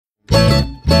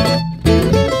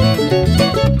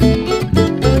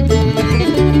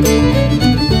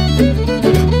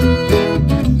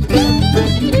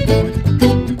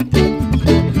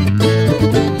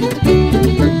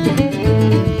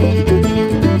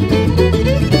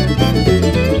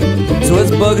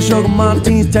a sugar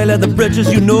martinis, tail at the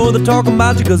bridges. You know they're talking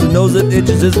about you cause it knows it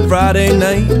itches. It's Friday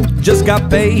night, just got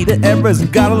paid. Everybody's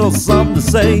got a little something to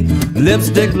say.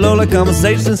 Lipstick, Lola,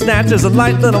 conversation snatches. A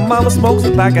light little mama smokes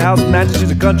a pack of house matches.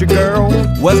 She's a country girl,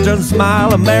 western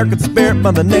smile, American spirit,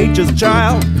 Mother Nature's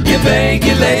child. Get paid,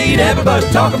 get laid,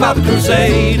 everybody's talking about the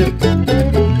Crusade.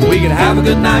 We can have a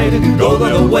good night and go the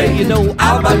other way. You know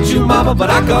all about you, mama, but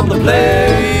I come to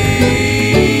play.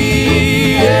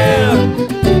 Yeah.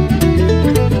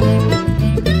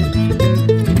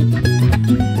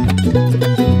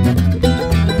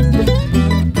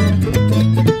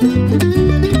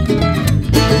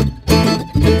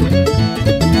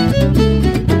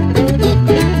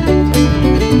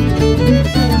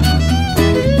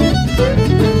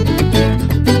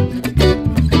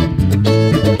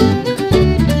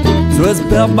 So it's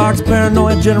bell box,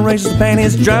 paranoid, generations of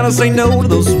panties, trying to say no to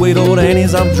those sweet old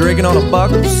aunties. I'm drinking on a buck,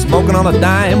 smoking on a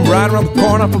dime, riding around the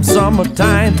corner from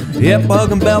summertime. Yep,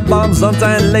 hugging bell bottoms,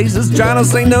 untying laces, trying to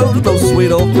say no to those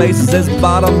sweet old faces. It's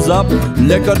bottoms up,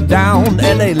 liquor down,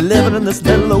 and they living in this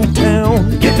little old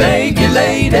town. Get paid, get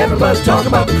laid, everybody's talking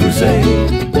about the Crusade.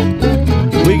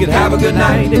 We could have a good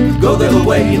night and go the other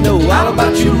way. You know all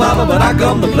about you, mama, but I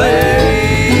come to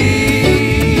play.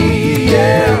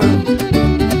 Yeah.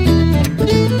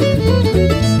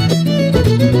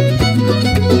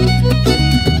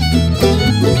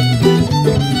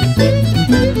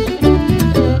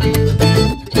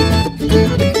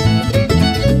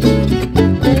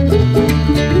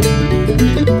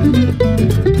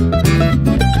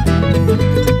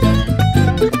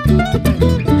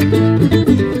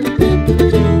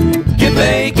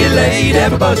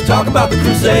 Everybody's talking about the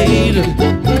Crusade.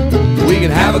 We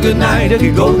can have a good night if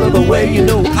you go the other way. You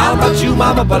know all about you,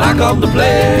 mama, but I come to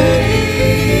play.